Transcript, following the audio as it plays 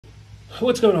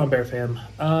What's going on, Bear Fam?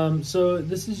 So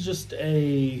this is just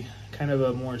a kind of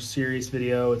a more serious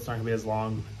video. It's not gonna be as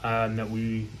long.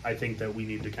 I think that we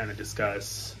need to kind of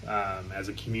discuss as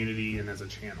a community and as a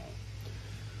channel.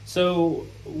 So,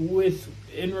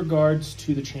 in regards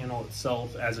to the channel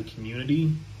itself as a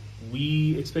community,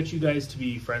 we expect you guys to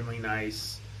be friendly,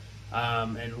 nice,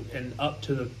 and up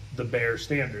to the Bear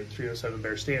standard, 307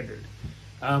 Bear standard,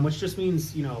 which just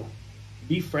means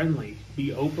be friendly,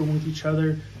 be open with each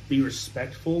other, be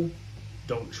respectful,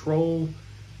 don't troll,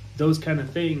 those kind of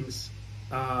things.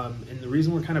 And the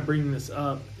reason we're kind of bringing this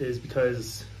up is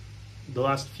because the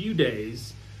last few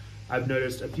days, I've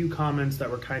noticed a few comments that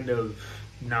were kind of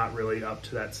not really up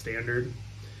to that standard,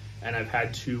 and I've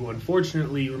had to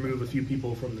unfortunately remove a few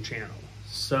people from the channel.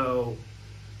 So,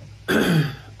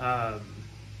 I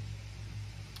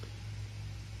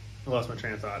lost my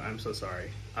train of thought. I'm so sorry.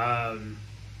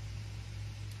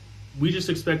 We just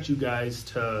expect you guys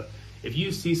to, if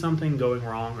you see something going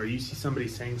wrong or you see somebody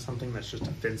saying something that's just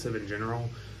offensive in general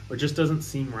or just doesn't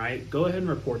seem right, go ahead and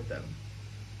report them.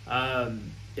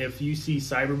 If you see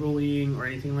cyberbullying or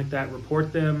anything like that,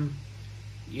 report them.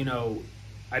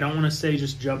 I don't want to say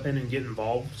just jump in and get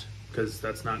involved, because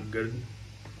that's not good.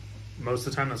 Most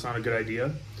of the time, that's not a good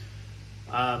idea.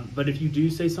 But if you do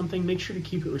say something, make sure to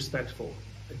keep it respectful.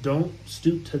 Don't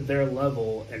stoop to their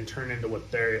level and turn into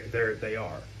what they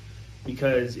are.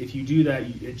 Because if you do that,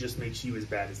 it just makes you as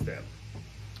bad as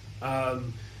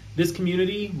them. This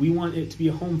community, we want it to be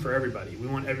a home for everybody. We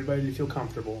want everybody to feel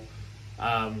comfortable,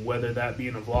 whether that be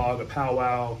in a vlog, a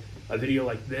powwow, a video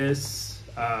like this,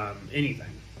 anything.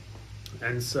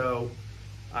 And so,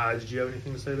 did you have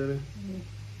anything to say, baby?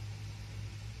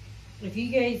 If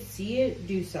you guys see it,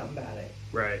 do something about it.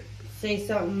 Right. Say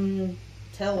something,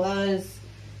 tell us,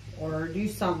 or do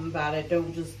something about it.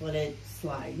 Don't just let it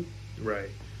slide. Right.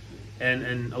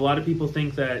 And a lot of people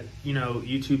think that,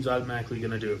 YouTube's automatically going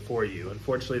to do it for you.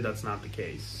 Unfortunately, that's not the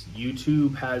case.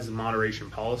 YouTube has moderation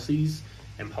policies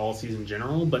and policies in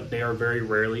general, but they are very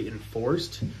rarely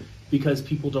enforced because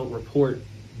people don't report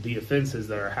the offenses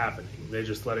that are happening. They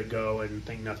just let it go and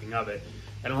think nothing of it.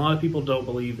 And a lot of people don't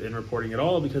believe in reporting at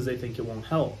all because they think it won't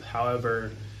help. However,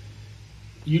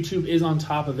 YouTube is on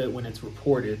top of it when it's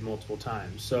reported multiple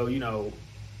times. So,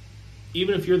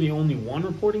 even if you're the only one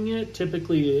reporting it,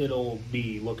 typically it'll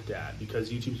be looked at because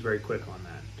YouTube's very quick on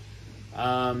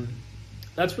that.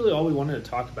 That's really all we wanted to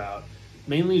talk about.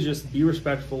 Mainly just be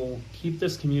respectful, keep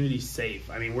this community safe.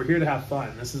 I mean, we're here to have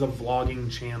fun. This is a vlogging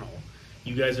channel.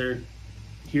 You guys are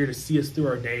here to see us through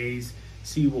our days,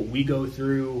 see what we go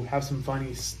through, have some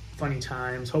funny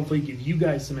times, hopefully give you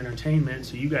guys some entertainment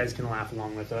so you guys can laugh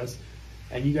along with us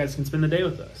and you guys can spend the day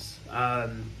with us.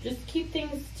 Just keep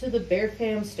things to the Bear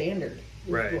Fam standard.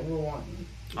 Right. What we're wanting.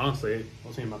 Honestly, I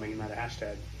was thinking about making that a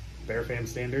hashtag, Bear Fam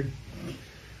standard.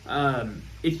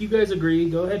 If you guys agree,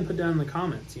 go ahead and put down in the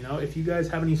comments. If you guys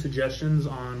have any suggestions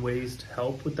on ways to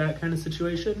help with that kind of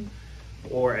situation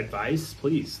or advice,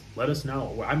 please let us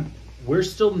know. We're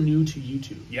still new to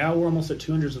YouTube. Yeah, we're almost at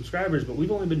 200 subscribers, but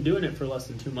we've only been doing it for less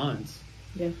than 2 months.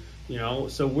 Yeah.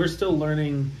 So we're still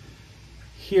learning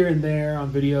here and there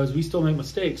on videos. We still make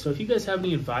mistakes. So if you guys have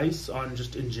any advice on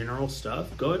just in general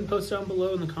stuff, go ahead and post down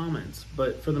below in the comments.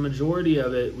 But for the majority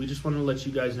of it, we just want to let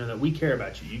you guys know that we care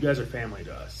about you. You guys are family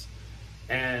to us.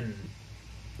 And,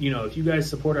 if you guys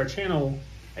support our channel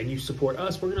and you support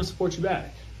us, we're going to support you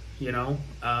back. We're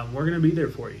going to be there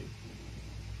for you.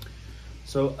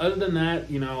 So other than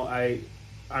that,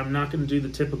 I'm not going to do the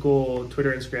typical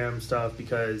Twitter, Instagram stuff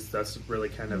because that's really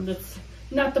kind of... That's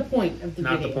not the point of the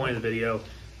video. Not the point of the video.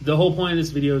 The whole point of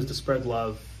this video is to spread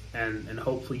love and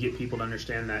hopefully get people to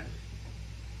understand that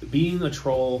being a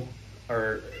troll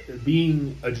or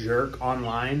being a jerk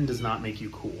online does not make you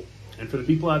cool. And for the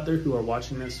people out there who are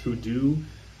watching this who do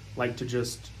like to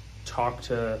just talk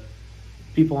to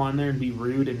people on there and be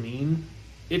rude and mean,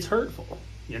 it's hurtful,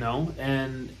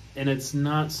 and it's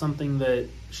not something that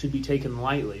should be taken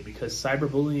lightly because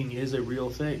cyberbullying is a real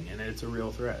thing and it's a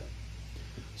real threat.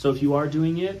 So if you are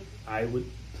doing it, I would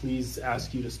please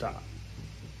ask you to stop.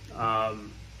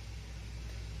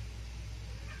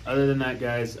 Other than that,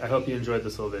 guys, I hope you enjoyed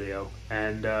this little video,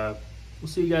 and we'll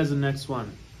see you guys in the next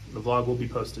one. The vlog will be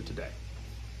posted today.